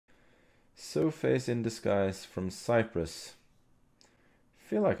Sofaceindisguise from Cyprus. I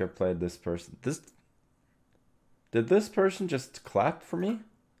feel like I played this person. Did this person just clap for me?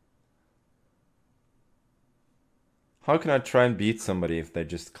 How can I try and beat somebody if they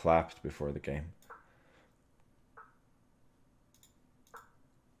just clapped before the game?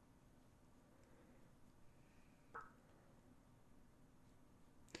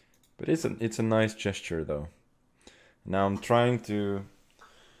 But it's a nice gesture though. Now I'm trying to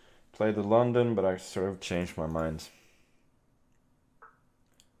play the London, but I sort of changed my mind.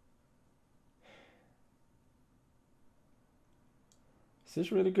 Is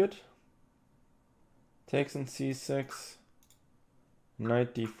this really good? Takes on c6.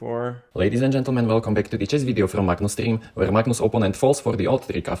 Knight d4. Ladies and gentlemen, welcome back to the chess video from Magnus stream, where Magnus' opponent falls for the old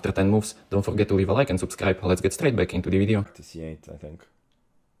trick after 10 moves. Don't forget to leave a like and subscribe. Let's get straight back into the video. To c8, I think.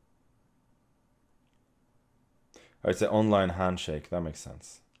 Oh, it's an online handshake. That makes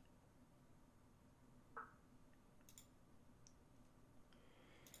sense.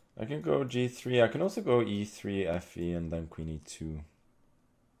 I can go g3. I can also go e3, fe, and then queen e2.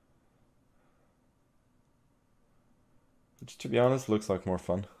 Which, to be honest, looks like more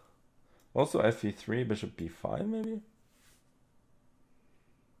fun. Also fe3, bishop b5 maybe?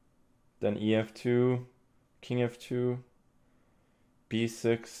 Then ef2, king f2,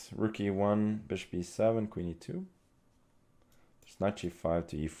 b6, rook e1, bishop e7, queen e2. There's knight g5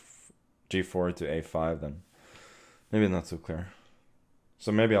 to g4 to a5 then. Maybe not so clear.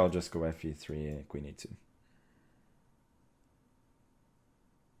 So maybe I'll just go fe3, queen e2.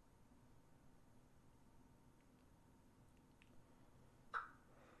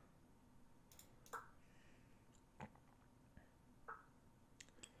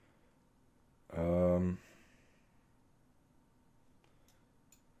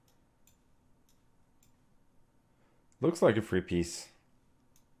 Looks like a free piece.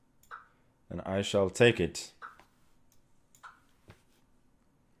 And I shall take it.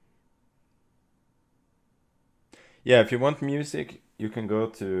 Yeah, if you want music, you can go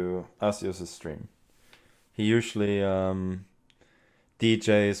to Asios' stream. He usually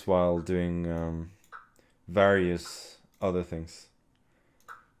DJs while doing various other things.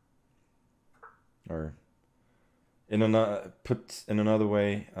 Or put in another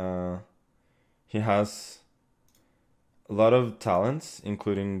way, he has a lot of talents,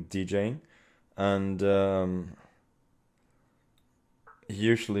 including DJing, and he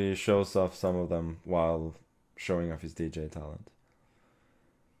usually shows off some of them while showing off his DJ talent.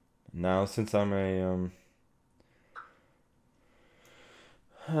 Now, since I'm a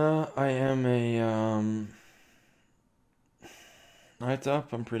knight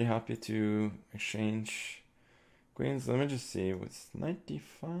up, I'm pretty happy to exchange queens. Let me just see, what's knight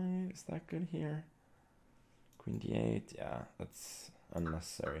d5? Is that good here? Queen d8, yeah, that's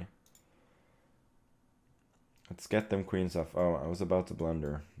unnecessary. Let's get them queens off. Oh, I was about to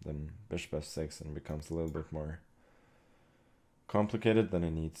blunder. Then bishop f6 and it becomes a little bit more complicated than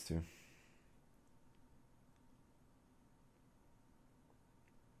it needs to.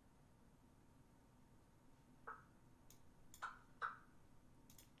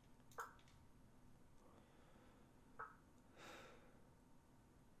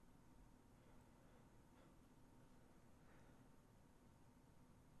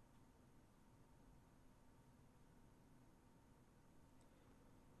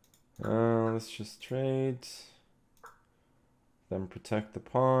 Let's just trade, then protect the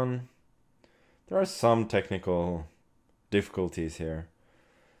pawn. There are some technical difficulties here.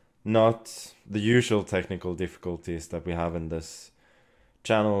 Not the usual technical difficulties that we have in this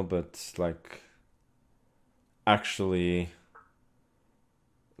channel, but like actually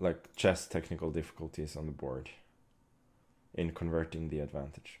like chess technical difficulties on the board in converting the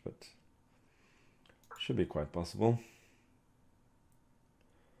advantage, but should be quite possible.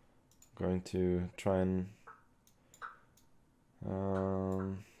 Going to try and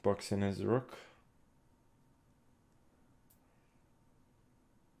box in his rook.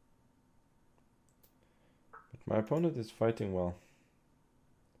 But my opponent is fighting well.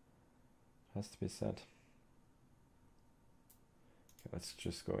 Has to be said. Okay, let's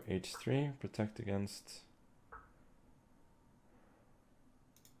just go h3, protect against.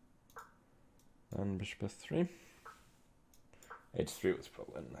 And bishop f3. h3 was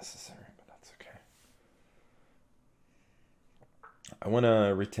probably unnecessary, but that's okay. I want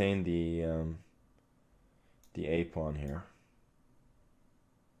to retain the a pawn here.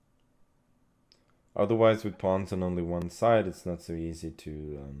 Otherwise, with pawns on only one side, it's not so easy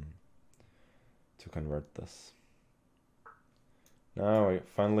to convert this. Now I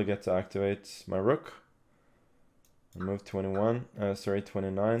finally get to activate my rook. Move 29,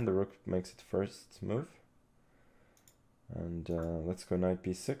 the rook makes its first move. And let's go knight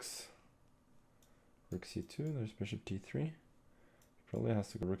b6. Rook c2, there's bishop d3. Probably has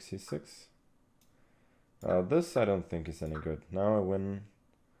to go rook c6. This I don't think is any good. Now I win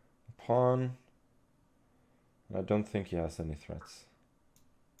a pawn. And I don't think he has any threats.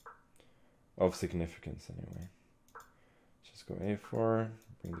 Of significance anyway. Just go a4,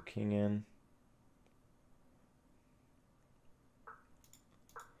 bring the king in.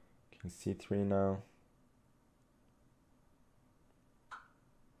 King c3 now.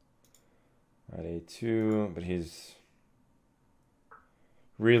 At a2, but he's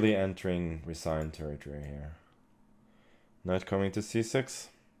really entering resigned territory here. Knight coming to c6.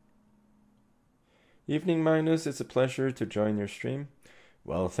 Evening, Magnus. It's a pleasure to join your stream.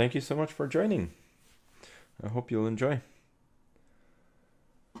 Well, thank you so much for joining. I hope you'll enjoy.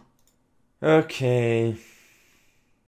 Okay.